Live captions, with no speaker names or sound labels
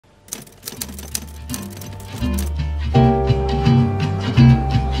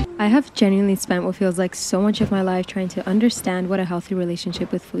I have genuinely spent what feels like so much of my life trying to understand what a healthy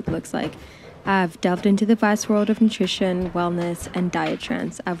relationship with food looks like. I've delved into the vast world of nutrition, wellness, and diet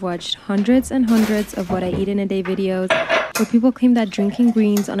trends. I've watched hundreds and hundreds of what I eat in a day videos where people claim that drinking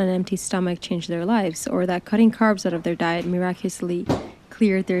greens on an empty stomach changed their lives, or that cutting carbs out of their diet miraculously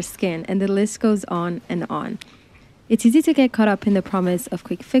cleared their skin, and the list goes on and on. It's easy to get caught up in the promise of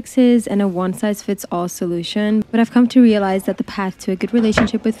quick fixes and a one-size-fits-all solution, but I've come to realize that the path to a good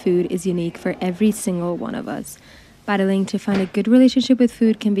relationship with food is unique for every single one of us. Battling to find a good relationship with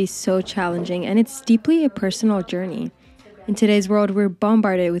food can be so challenging, and it's deeply a personal journey. In today's world, we're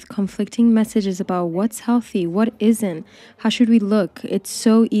bombarded with conflicting messages about what's healthy, what isn't, how should we look. It's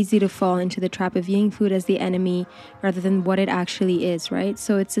so easy to fall into the trap of viewing food as the enemy rather than what it actually is, right?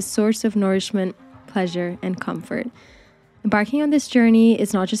 So it's a source of nourishment, pleasure, and comfort. Embarking on this journey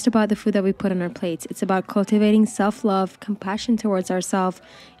is not just about the food that we put on our plates. It's about cultivating self-love, compassion towards ourselves,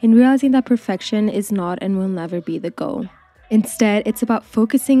 and realizing that perfection is not and will never be the goal. Instead, it's about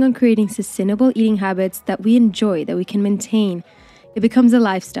focusing on creating sustainable eating habits that we enjoy, that we can maintain. It becomes a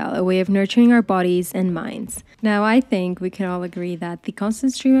lifestyle, a way of nurturing our bodies and minds. Now, I think we can all agree that the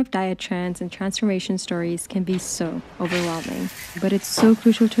constant stream of diet trends and transformation stories can be so overwhelming. But it's so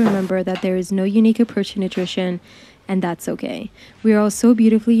crucial to remember that there is no unique approach to nutrition, and that's okay. We are all so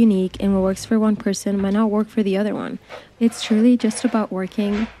beautifully unique, and what works for one person might not work for the other one. It's truly just about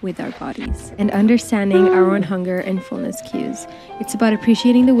working with our bodies and understanding our own hunger and fullness cues. It's about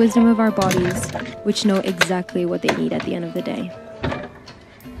appreciating the wisdom of our bodies, which know exactly what they need at the end of the day.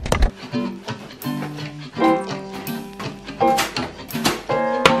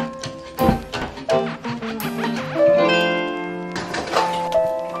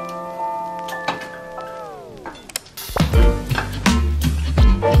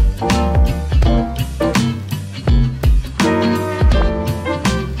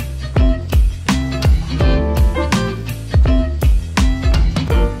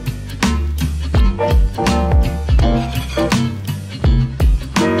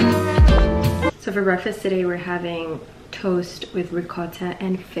 So for breakfast today, we're having toast with ricotta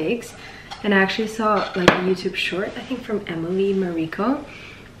and figs. And I actually saw like a YouTube short, I think from Emily Mariko,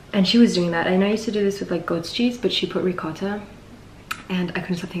 and she was doing that. And I used to do this with like goat's cheese, but she put ricotta, and I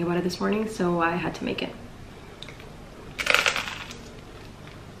couldn't stop thinking about it this morning, so I had to make it.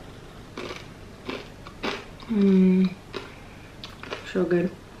 So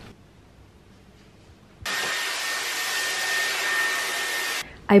good.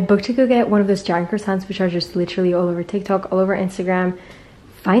 I booked to go get one of those giant croissants, which are just literally all over TikTok, all over Instagram.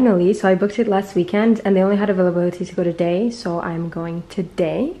 Finally, so I booked it last weekend and they only had availability to go today, so I'm going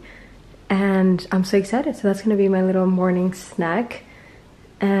today. And I'm so excited. So that's gonna be my little morning snack.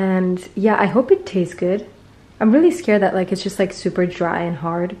 And yeah, I hope it tastes good. I'm really scared that like it's just like super dry and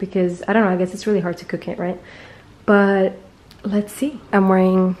hard because I don't know, I guess it's really hard to cook it, right? But let's see. I'm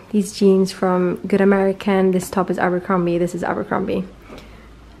wearing these jeans from Good American. This top is Abercrombie, this is Abercrombie.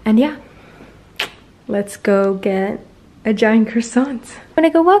 And yeah, let's go get a giant croissant.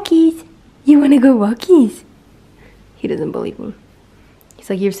 Wanna go walkies? You wanna go walkies? He doesn't believe me. He's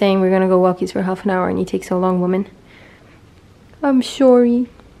like, you're saying we're gonna go walkies for half an hour and you take so long, woman. I'm sorry.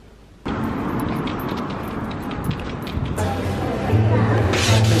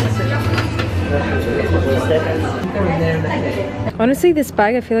 Honestly, this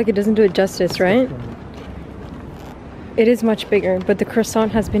bag, I feel like it doesn't do it justice, right? It is much bigger, but the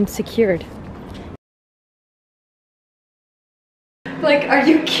croissant has been secured. Like, are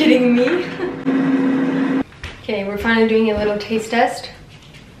you kidding me? Okay, we're finally doing a little taste test.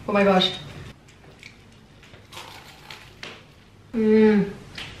 Oh my gosh. It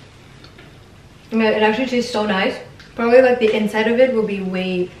actually tastes so nice. Probably like the inside of it will be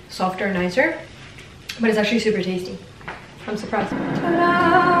way softer and nicer, but it's actually super tasty. I'm surprised.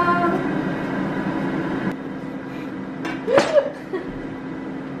 Ta-da!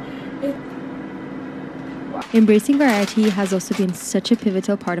 Embracing variety has also been such a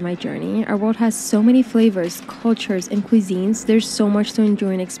pivotal part of my journey. Our world has so many flavors, cultures, and cuisines. There's so much to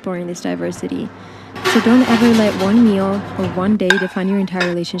enjoy in exploring this diversity. So don't ever let one meal or one day define your entire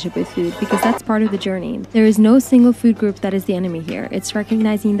relationship with food, because that's part of the journey. There is no single food group that is the enemy here. It's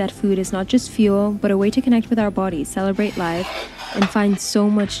recognizing that food is not just fuel, but a way to connect with our bodies, celebrate life, and find so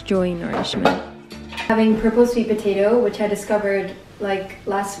much joy in nourishment. Having purple sweet potato, which I discovered like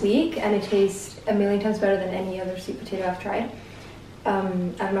last week, and it tastes a million times better than any other sweet potato I've tried. I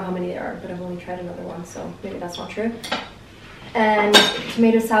don't know how many there are, but I've only tried another one, so maybe that's not true. And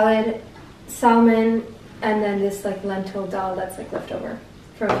tomato salad, salmon, and then this like lentil dal that's like left over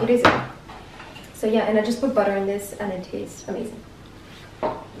from a few days ago. So yeah, and I just put butter in this and it tastes amazing.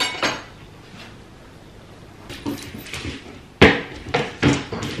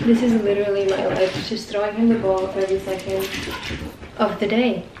 This is literally my life, just throwing him the ball every second of the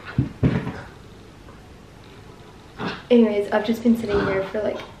day. Anyways, I've just been sitting here for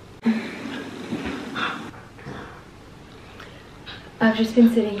like... I've just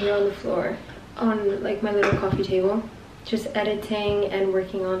been sitting here on the floor, on like my little coffee table, just editing and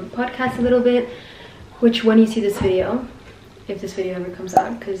working on the podcast a little bit, which when you see this video, if this video ever comes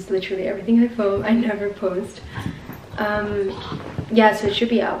out, because literally everything I film, I never post. Yeah, so it should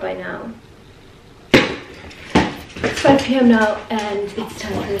be out by now. It's 5 p.m. now and it's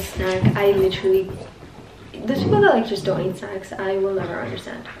time for a snack. I literally... There's people that like just don't eat snacks. I will never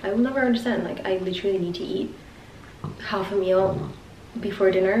understand. I will never understand. Like, I literally need to eat half a meal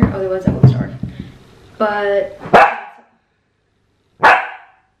before dinner, otherwise I will starve. But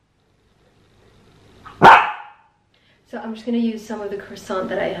so I'm just gonna use some of the croissant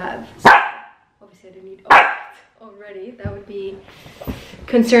that I have. So obviously I don't need all already. That would be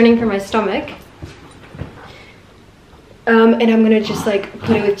concerning for my stomach. And I'm gonna just like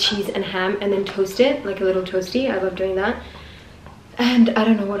put it with cheese and ham and then toast it like a little toasty. I love doing that. And I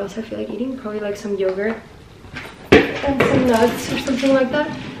don't know what else I feel like eating. Probably like some yogurt and some nuts or something like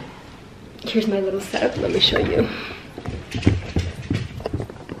that. Here's my little setup. Let me show you.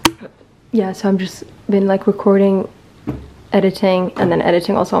 Yeah, so I'm just been like recording, editing, and then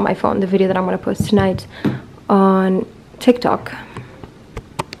editing also on my phone the video that I'm gonna post tonight on TikTok.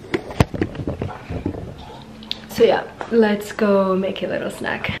 So yeah, let's go make a little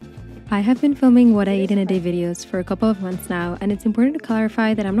snack. I have been filming what I eat in a day videos for a couple of months now, and it's important to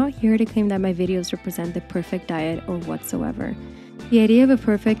clarify that I'm not here to claim that my videos represent the perfect diet or whatsoever. The idea of a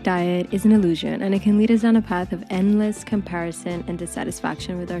perfect diet is an illusion, and it can lead us down a path of endless comparison and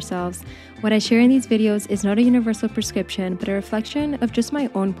dissatisfaction with ourselves. What I share in these videos is not a universal prescription, but a reflection of just my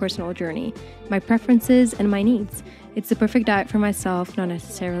own personal journey, my preferences, and my needs. It's the perfect diet for myself, not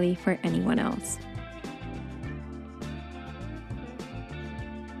necessarily for anyone else.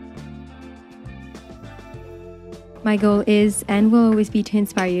 My goal is and will always be to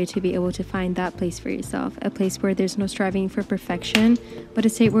inspire you to be able to find that place for yourself, a place where there's no striving for perfection, but a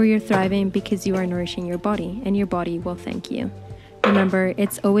state where you're thriving because you are nourishing your body, and your body will thank you. Remember,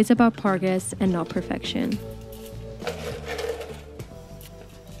 it's always about progress and not perfection.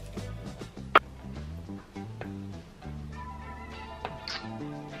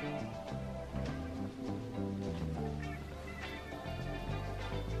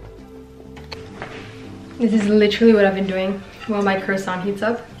 This is literally what I've been doing while my croissant heats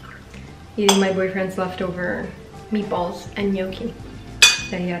up. Eating my boyfriend's leftover meatballs and gnocchi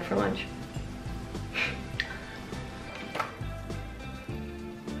that he had for lunch.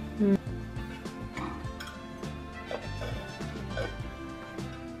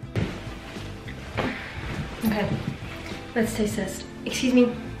 Okay, let's taste this. Excuse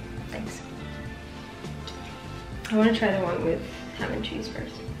me. Thanks. I want to try the one with ham and cheese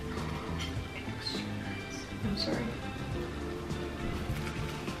first. I'm sorry.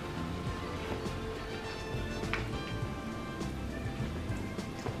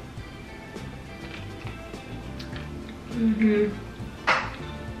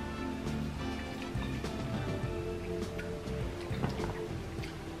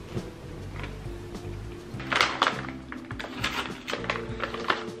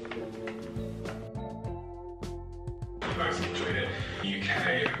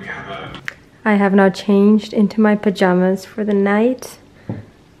 I have now changed into my pajamas for the night.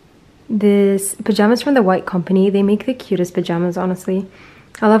 This pajamas from the White Company. They make the cutest pajamas, honestly.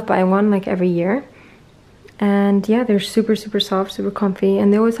 I love buying one like every year. And yeah, they're super, super soft, super comfy.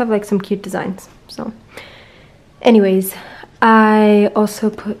 And they always have like some cute designs. So anyways, I also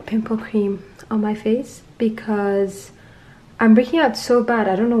put pimple cream on my face because I'm breaking out so bad.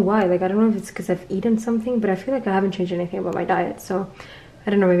 I don't know why. Like, I don't know if it's because I've eaten something, but I feel like I haven't changed anything about my diet. So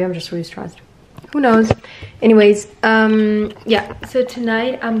I don't know, maybe I'm just really stressed. Who knows? Anyways, yeah, so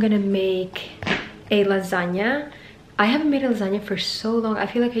tonight I'm gonna make a lasagna. I haven't made a lasagna for so long. I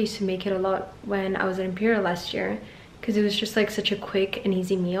feel like I used to make it a lot when I was at Imperial last year because it was just like such a quick and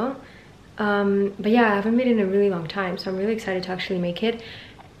easy meal. But yeah, I haven't made it in a really long time, so I'm really excited to actually make it.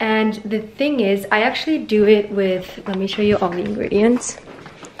 And the thing is, I actually do it with, let me show you all the ingredients.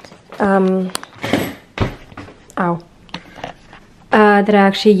 That I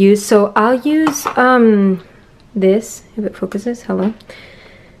actually use. So I'll use this, if it focuses, hello.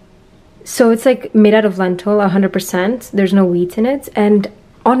 So it's like made out of lentil, 100%. There's no wheat in it, and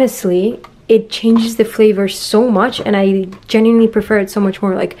honestly it changes the flavor so much, and I genuinely prefer it so much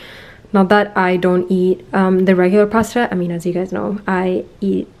more. Like, not that I don't eat the regular pasta. I mean, as you guys know, I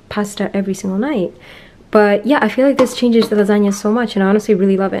eat pasta every single night, But yeah, I feel like this changes the lasagna so much, and I honestly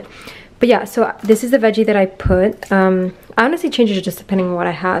really love it. But yeah, so this is the veggie that I put. I honestly change it just depending on what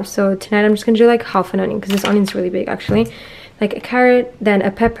I have. So tonight I'm just gonna do like half an onion, because this onion's really big actually. Like a carrot, then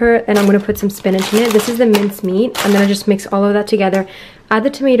a pepper, and I'm gonna put some spinach in it. This is the minced meat, and then I just mix all of that together. Add the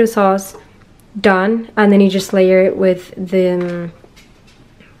tomato sauce, done, and then you just layer it with the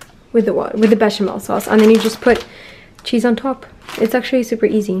bechamel sauce, and then you just put cheese on top. It's actually super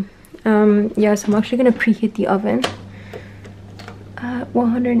easy. Yeah, so I'm actually gonna preheat the oven at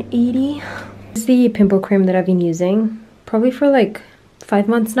 180. This is the pimple cream that I've been using probably for like 5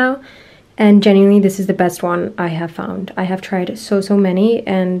 months now, and genuinely this is the best one I have found. I have tried so many,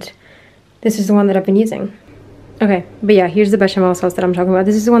 and this is the one that I've been using. Okay, but yeah, here's the bechamel sauce that I'm talking about.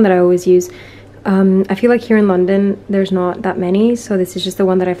 This is the one that I always use. I feel like here in London there's not that many, so this is just the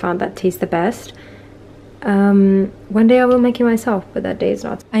one that I found that tastes the best. One day I will make it myself, but that day is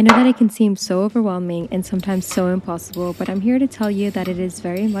not. I know that it can seem so overwhelming and sometimes so impossible, but I'm here to tell you that it is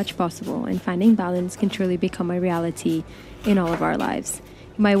very much possible, and finding balance can truly become a reality in all of our lives.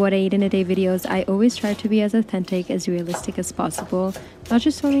 In my What I Eat in a Day videos, I always try to be as authentic, as realistic as possible, not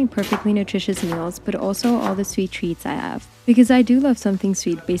just only perfectly nutritious meals, but also all the sweet treats I have. Because I do love something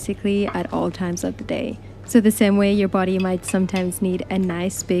sweet basically at all times of the day. So the same way your body might sometimes need a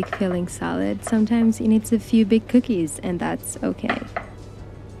nice big filling salad, sometimes it needs a few big cookies, and that's okay.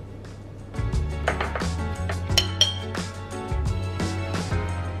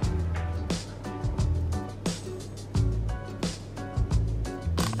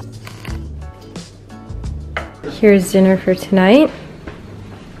 Here's dinner for tonight.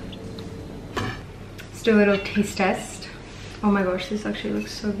 Let's do a little taste test. Oh my gosh, this actually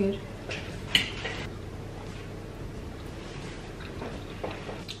looks so good.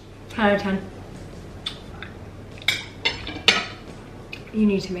 Out of 10. You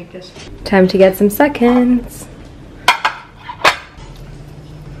need to make this. Time to get some seconds.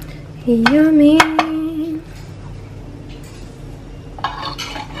 Yummy.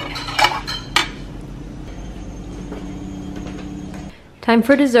 Time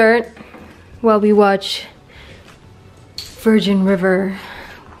for dessert while we watch Virgin River.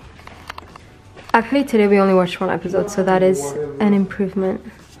 Actually, today we only watched 1 episode, so that is an improvement.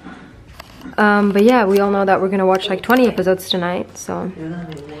 But yeah, we all know that we're gonna watch like 20 episodes tonight, so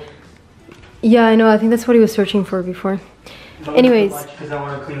yeah, I know, I think that's what he was searching for before. Anyways, because I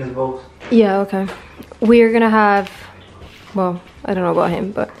want to clean his bowls. Yeah, okay. We're gonna have, well, I don't know about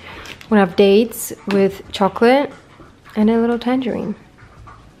him, but we're gonna have dates with chocolate and a little tangerine.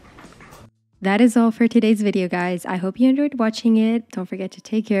 That is all for today's video, guys. I hope you enjoyed watching it. Don't forget to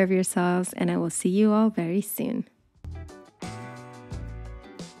take care of yourselves, and I will see you all very soon.